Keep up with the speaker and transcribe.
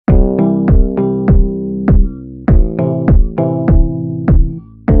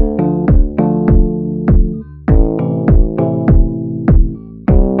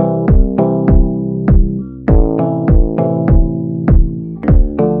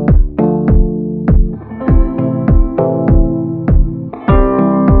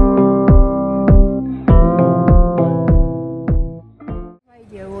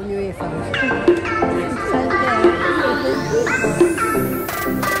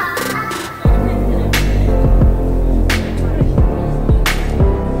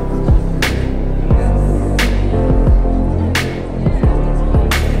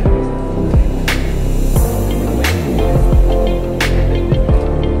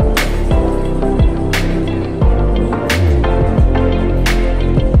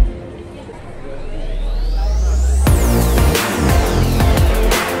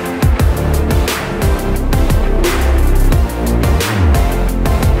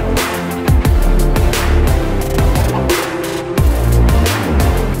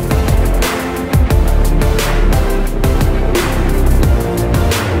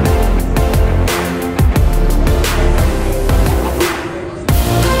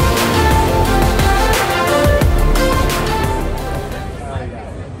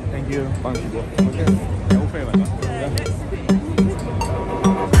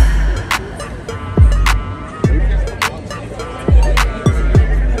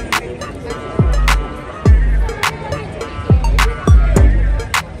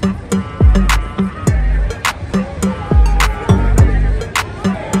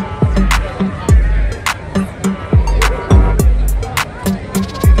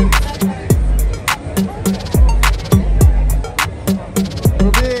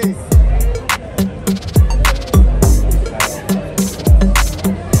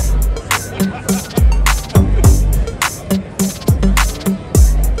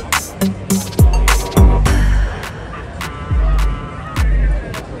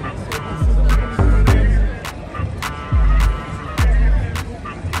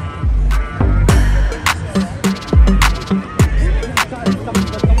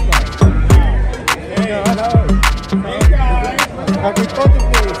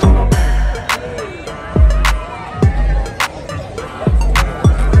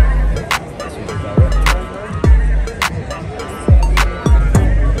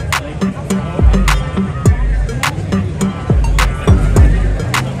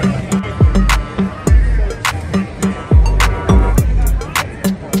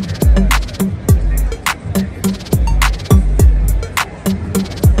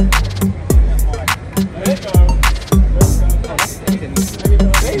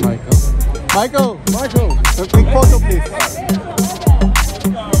Michael, a quick photo please.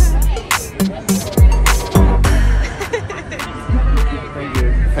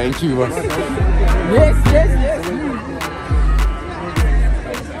 Thank you. Yes.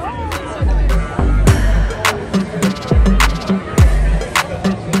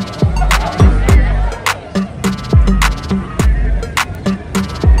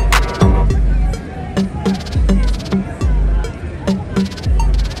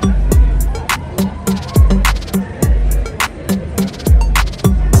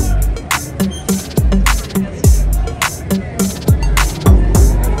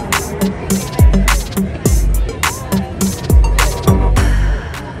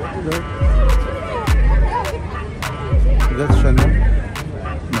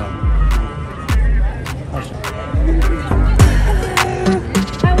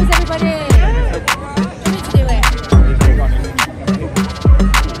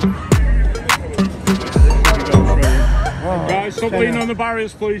 Stop leaning on the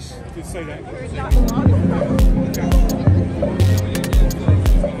barriers, please. Just say that.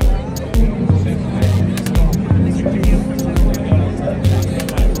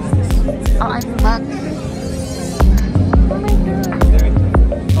 Oh, I'm back.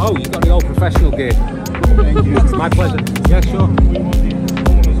 Oh, you got the old professional gear. Thank you. My pleasure. Yeah, sure.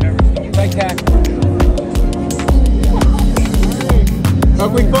 Take care. A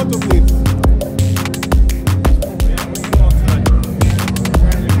quick photo, please.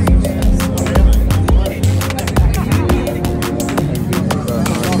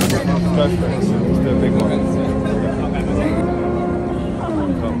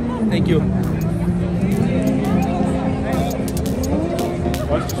 Thank you.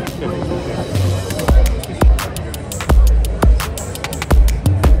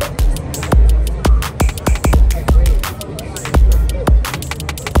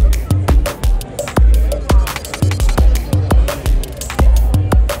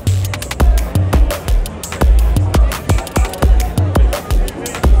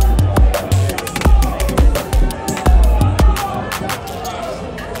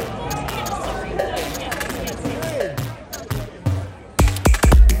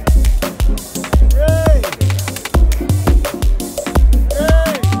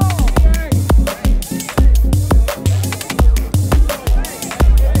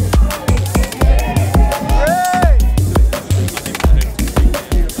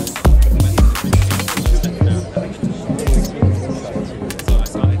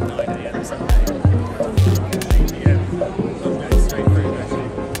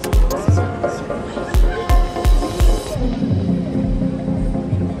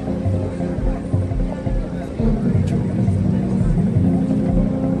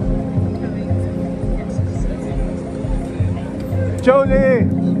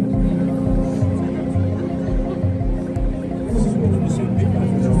 Jolie!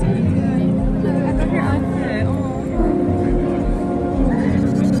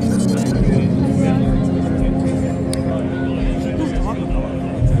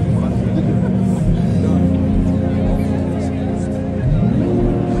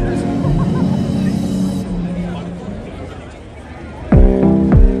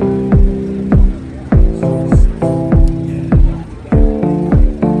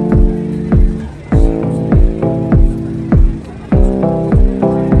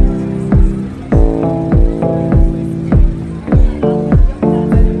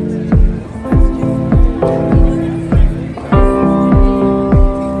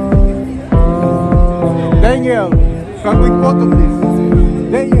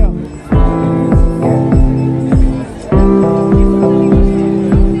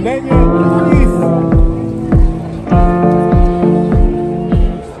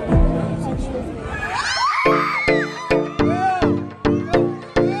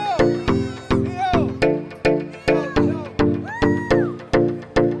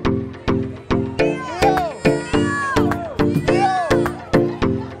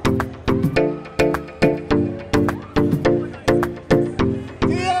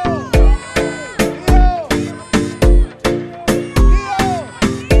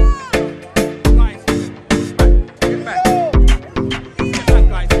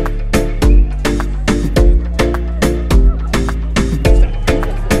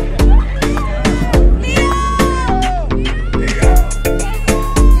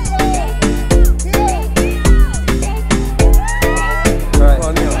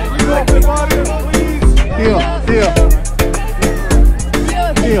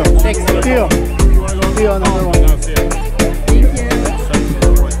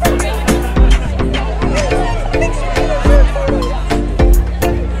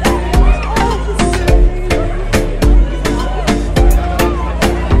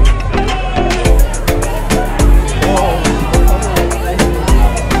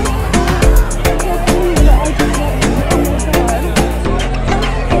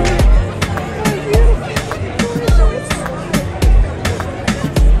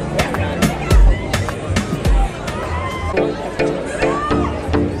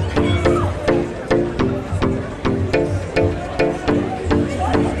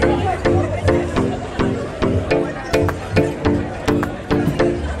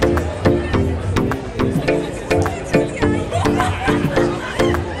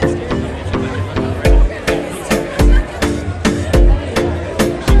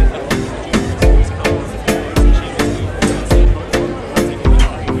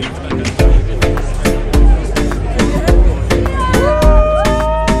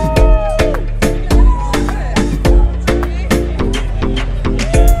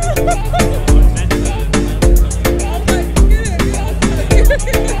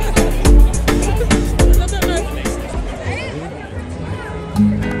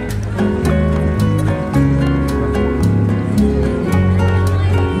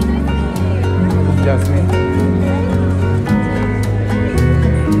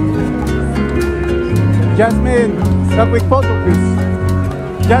 Jasmine, a quick photo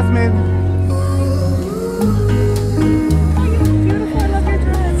please. Jasmine.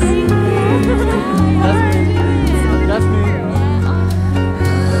 Jasmine.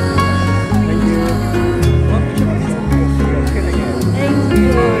 Thank you.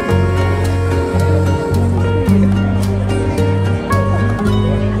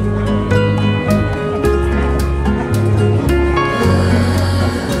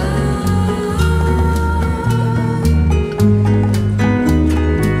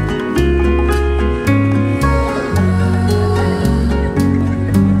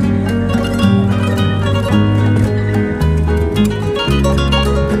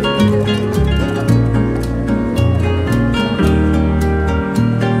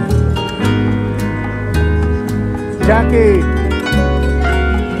 Jackie.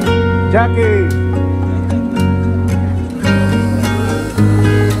 Jackie.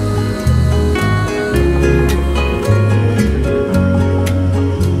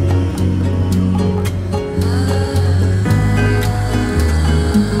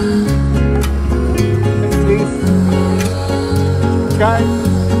 Please. Guys.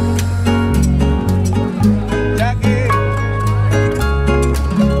 Jackie.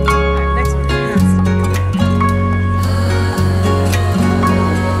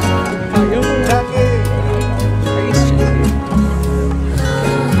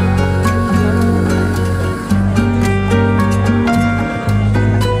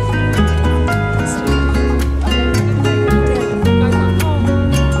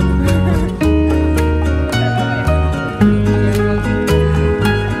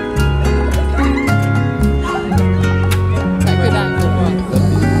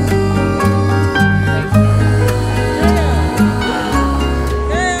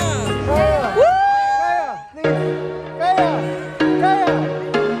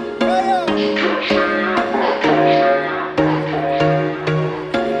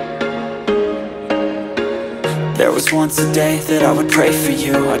 There was once a day that I would pray for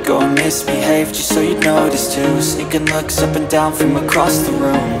you. I'd go and misbehave just so you'd notice too. Sneaking looks up and down from across the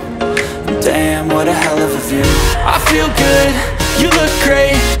room. Damn, what a hell of a view. I feel good, you look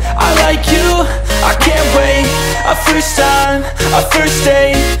great, I like you, I can't wait. A first time, a first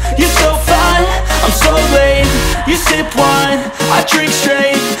date, you're so fine, I'm so late. You sip wine, I drink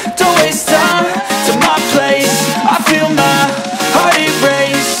straight, don't waste time to my place. I feel my heart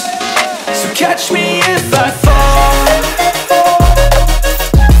erase, so catch me